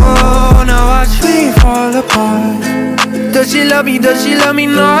 Oh, now watch me fall apart. Does she love me? Does she love me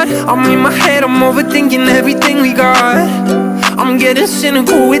not? I'm in my head, I'm overthinking everything we got. I'm getting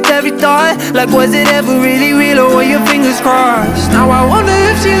cynical with every thought. Like, was it ever really real, or were your fingers crossed? Now I wonder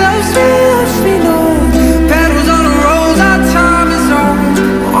if she loves me not. Petals on the rose, our time is up.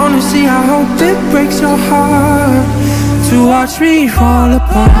 Honestly, I hope it breaks your heart to watch me fall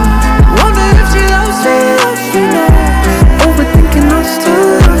apart. Wonder if she loves me not. Overthinking us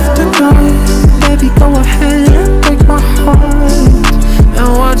till after dark. Baby, go ahead and break my heart and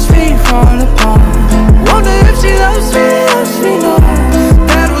watch me fall apart. Wonder if she loves me not.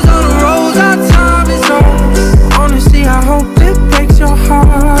 Petals on the rose, our time is up. Honestly, I hope it breaks your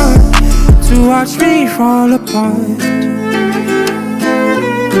heart to watch me fall apart.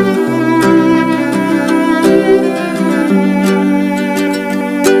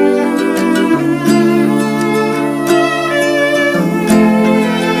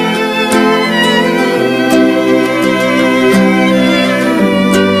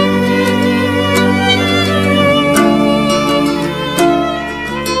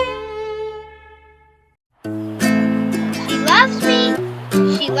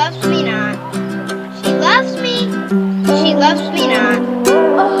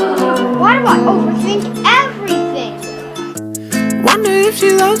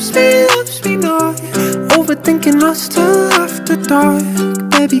 Overthinking us till after dark.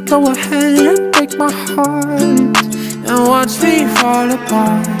 Baby, go ahead and break my heart and watch me fall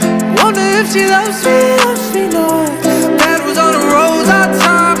apart. Wonder if she loves me not. Petals on the rose, our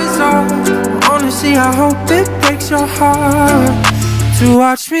time is up. Honestly, I hope it breaks your heart to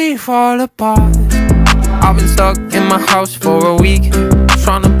watch me fall apart. I've been stuck in my house for a week,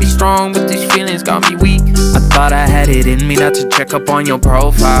 trying to be strong, but these feelings got me weak. I thought I had it in me not to check up on your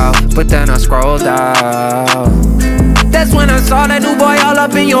profile, but then I scrolled down. That's when I saw that new boy all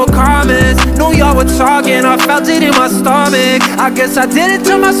up in your comments. Knew y'all were talking, I felt it in my stomach. I guess I did it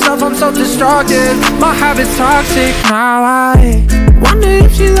to myself, I'm so destructive. My habit's toxic. Now I wonder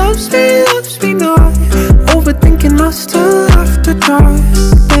if she loves me not. Overthinking us till after dark.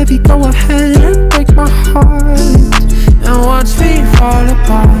 Baby, go ahead and break my heart and watch me fall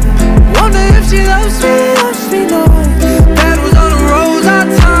apart. Wonder if she loves me not. Petals on the rose, our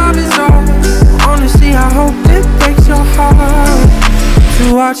time is up. Honestly, I hope it breaks your heart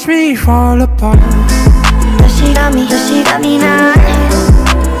to watch me fall apart. Does she love me? Does she love me now?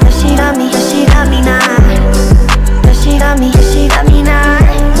 Does she love me? Does she love me now? Does she love me? Does she love me now?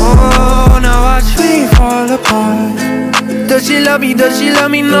 Oh, now watch me fall apart. Does she love me? Does she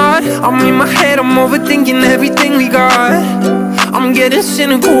love me not? I'm in my head, I'm overthinking everything we got. I'm getting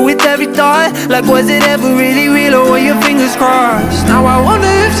cynical with every thought. Like, was it ever really real, or were your fingers crossed? Now I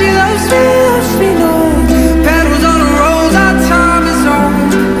wonder if she loves me not. Petals on the rose, our time is up.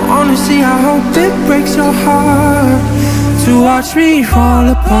 Honestly, I hope it breaks your heart to watch me fall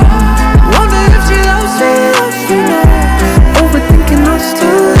apart. Wonder if she loves me not. Overthinking us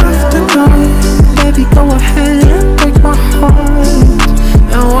till after dark. Baby, go ahead and break my heart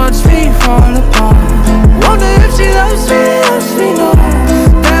and watch me fall apart. Wonder if she loves me not.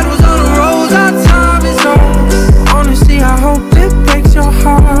 Petals on the rose, our time is up. Honestly, I hope it breaks your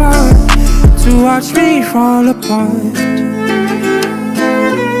heart to watch me fall apart.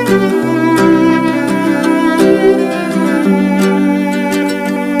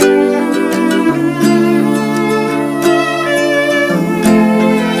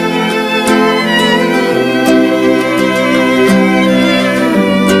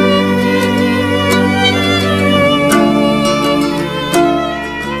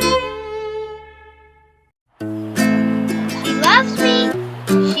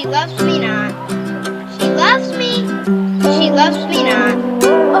 She loves me not. She loves me. She loves me not.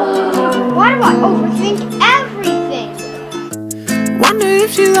 Why do I overthink everything? Wonder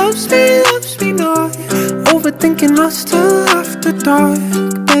if she loves me not. Overthinking us till after dark.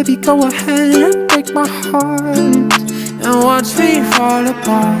 Baby, go ahead and break my heart and watch me fall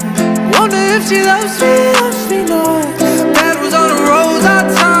apart. Wonder if she loves me not. Petals on the rose, our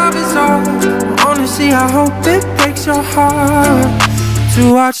time is up. Honestly, I hope it breaks your heart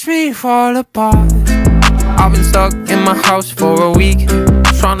to watch me fall apart. I've been stuck in my house for a week,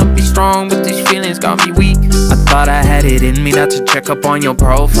 trying to be strong, but these feelings got me weak. I thought I had it in me not to check up on your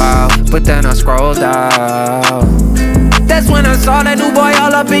profile, but then I scrolled down. That's when I saw that new boy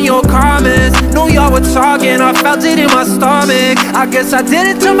all up in your comments. Knew y'all were talking, I felt it in my stomach. I guess I did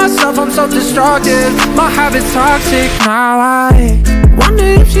it to myself, I'm so destructive. My habit's toxic, now I wonder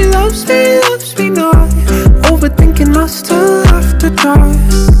if she loves me not. Overthinking us till after dark.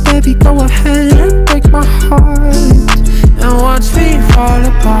 Baby, go ahead and break my heart and watch me fall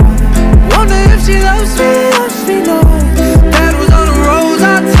apart. Wonder if she loves me not. Petals on the rose,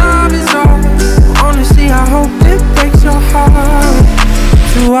 our time is up. Honestly, I hope it breaks your heart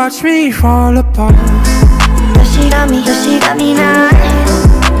to watch me fall apart. Does she love me? Does she love me not?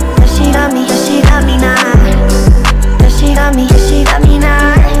 Does she love me? Does she love me not? Does she love me? Does she love me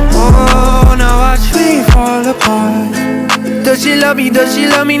not? Oh, now watch me fall apart. Does she love me? Does she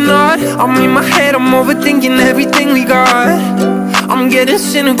love me not? I'm in my head, I'm overthinking everything we got. I'm getting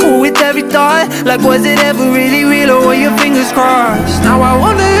cynical with every thought. Like, was it ever really real, or were your fingers crossed? Now I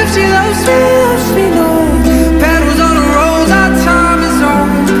wonder if she loves me not. Petals on the rose, our time is up.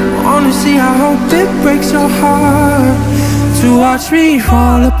 Honestly, I hope it breaks your heart to watch me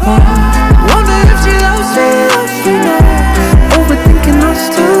fall apart. Wonder if she loves me not. Overthinking us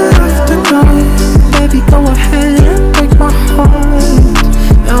till after dark. Baby, go ahead and break my heart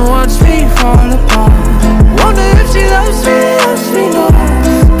and watch me fall apart. Wonder if she loves me not.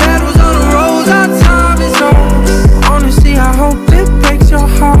 Petals on the rose, our time is up. Honestly, I hope it breaks your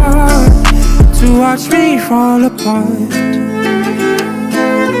heart to watch me fall apart.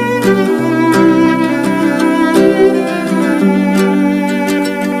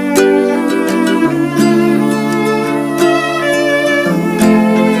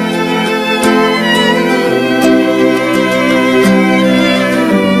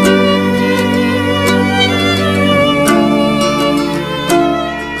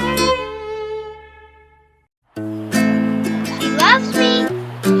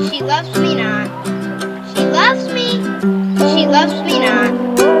 She loves me not. She loves me. She loves me not.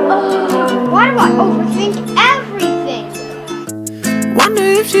 Why do I overthink everything? Wonder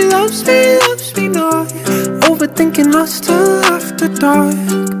if she loves me not. Overthinking us till after dark.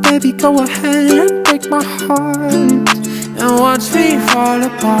 Baby, go ahead and break my heart and watch me fall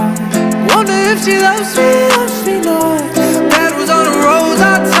apart. Wonder if she loves me not. Petals on the rose,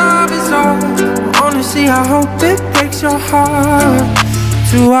 our time is up. Honestly, I hope it breaks your heart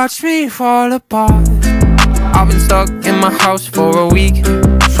to watch me fall apart. I've been stuck in my house for a week,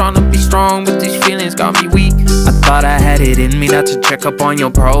 trying to be strong, but these feelings got me weak. I thought I had it in me not to check up on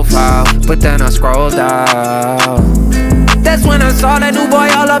your profile, but then I scrolled down. That's when I saw that new boy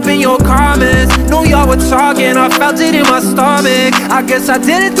all up in your comments. Knew y'all were talking, I felt it in my stomach. I guess I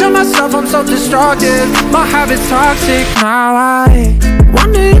did it to myself, I'm so destructive. My habit's toxic, now I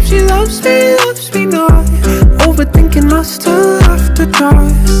wonder if she loves me not. Overthinking us till after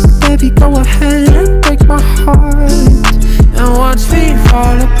dark. Baby, go ahead and break my heart and watch me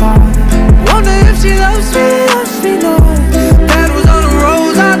fall apart. Wonder if she loves me not. Petals on the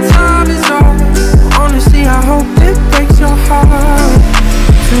rose, our time is up. Honestly, I hope it breaks your heart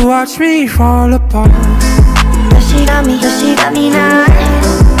to watch me fall apart. Does she love me? Does she love me not?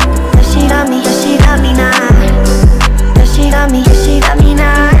 Does she love me? Does she love me not? Does she love me? Does she love me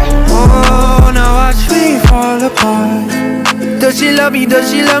not? Oh, now watch me fall apart. Does she love me? Does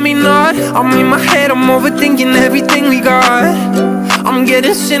she love me not? I'm in my head, I'm overthinking everything we got. I'm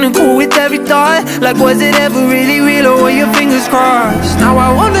getting cynical with every thought. Like, was it ever really real, or were your fingers crossed? Now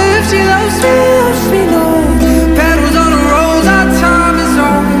I wonder if she loves me not. Petals on the rose, our time is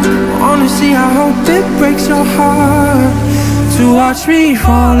up. Honestly, I hope it breaks your heart to watch me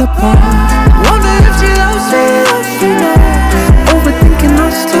fall apart. Wonder if she loves me not. Overthinking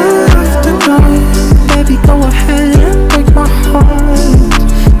us till after dark. Baby, go ahead and break my heart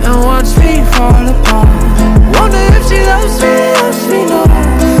and watch me fall apart. Wonder if she loves me not.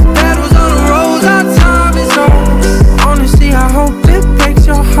 Petals on the rose, our time is up. Honestly, I hope it breaks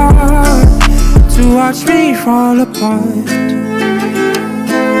your heart to watch me fall apart.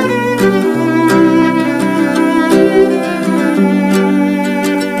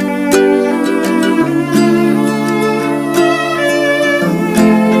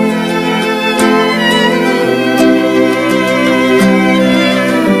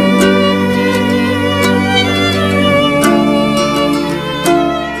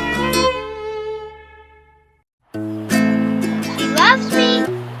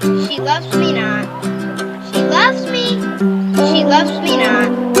 loves me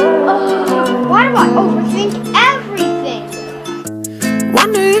not. Why do I overthink everything?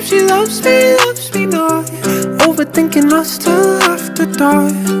 Wonder if she loves me not. Overthinking us till after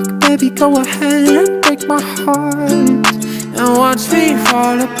dark. Baby, go ahead and break my heart and watch me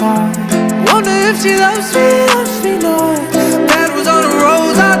fall apart. Wonder if she loves me not. Petals on the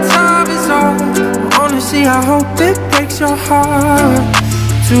rose, our time is up. Honestly, I hope it breaks your heart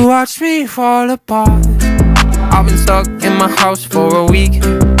to watch me fall apart. I've been stuck in my house for a week,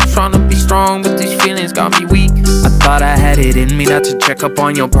 trying to be strong, but these feelings got me weak. I thought I had it in me not to check up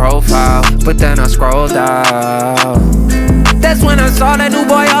on your profile, but then I scrolled down. That's when I saw that new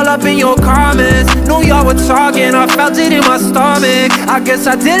boy all up in your comments. Knew y'all were talking, I felt it in my stomach. I guess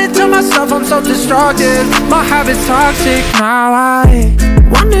I did it to myself, I'm so destructive. My habit's toxic. Now I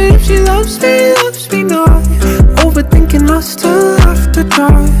wonder if she loves me not. Overthinking us till after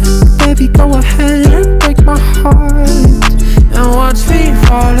dark. Baby, go ahead and break my heart and watch me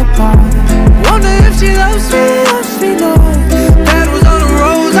fall apart. Wonder if she loves me not. Petals on the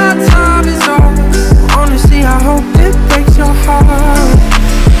rose, our time is up. Honestly, I hope it breaks your heart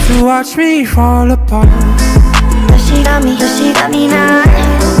to watch me fall apart. Does she love me? Does she love me now?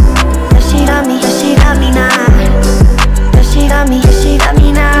 Does she love me? Does she love me now? Does she love me? Does she love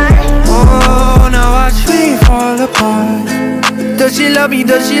me now? Oh, now watch me fall apart. Does she love me?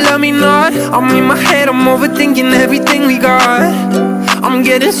 Does she love me not? I'm in my head, I'm overthinking everything we got. I'm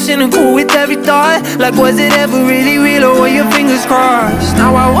getting cynical with every thought. Like, was it ever really real, or were your fingers crossed?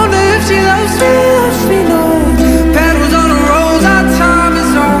 Now I wonder if she loves me not. Petals on the rose, our time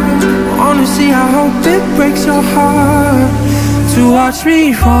is up. Honestly, I hope it breaks your heart to watch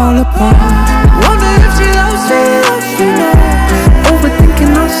me fall apart. Wonder if she loves me not.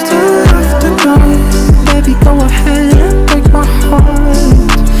 Overthinking us till after dark. Baby, go ahead and break my heart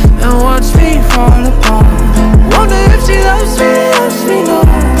and watch me fall apart. Wonder if she loves me not.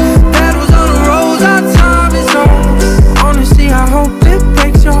 Petals on the rose, our time is up. Honestly, I hope it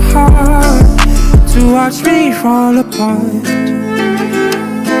breaks your heart to watch me fall apart.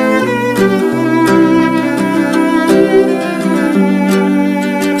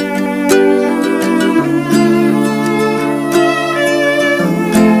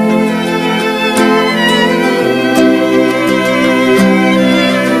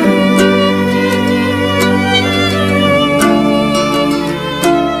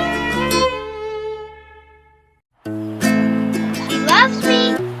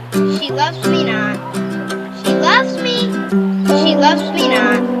 She loves me not. She loves me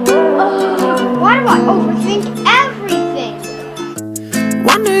not. Why do I overthink everything?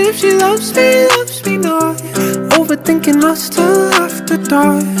 Wonder if she loves me not. Overthinking us till after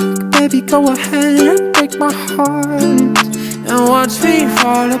dark. Baby, go ahead and break my heart and watch me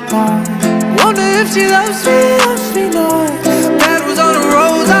fall apart. Wonder if she loves me not. Petals on the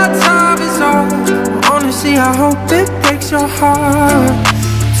rose, our time is up. Honestly, I hope it breaks your heart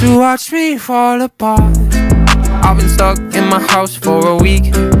to watch me fall apart. I've been stuck in my house for a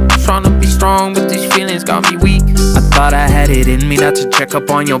week, trying to be strong, but these feelings got me weak. I thought I had it in me not to check up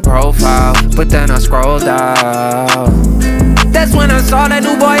on your profile, but then I scrolled down. That's when I saw that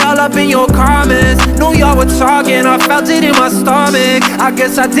new boy all up in your comments. Knew y'all were talking, I felt it in my stomach. I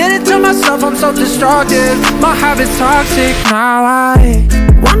guess I did it to myself, I'm so destructive. My habit's toxic. Now I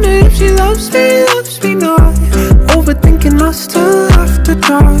wonder if she loves me not. Overthinking us till after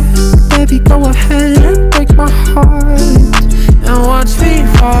dark. Baby, go ahead and break my heart and watch me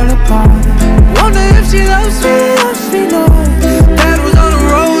fall apart. Wonder if she loves me not. Petals on the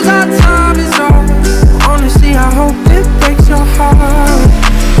rose, our time is up. Honestly, I hope it breaks your heart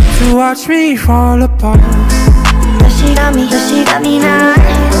to watch me fall apart. Does she love me? Does she love me now?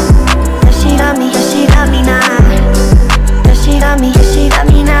 Does she love me? Does she love me now? Does she love me? Does she love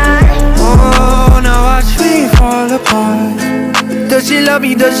me now? Oh, now watch me fall apart. Does she love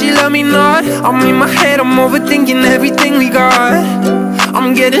me? Does she love me not? I'm in my head, I'm overthinking everything we got.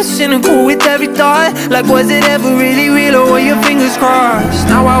 I'm getting cynical with every thought. Like, was it ever really real, or were your fingers crossed?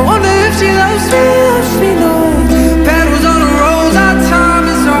 Now I wonder if she loves me not. Petals on the rose, our time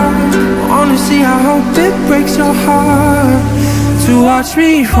is up. Honestly, I hope it breaks your heart to watch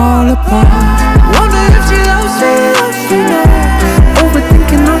me fall apart. Wonder if she loves me not.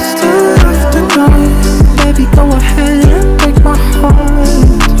 Overthinking us till after dark. Baby, go ahead and break my heart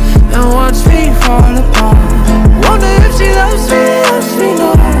and watch me fall apart. Wonder if she loves me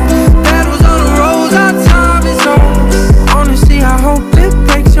not. Petals on the rose, our time is up. Honestly, I hope it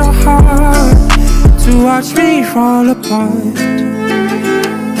breaks your heart to watch me fall apart.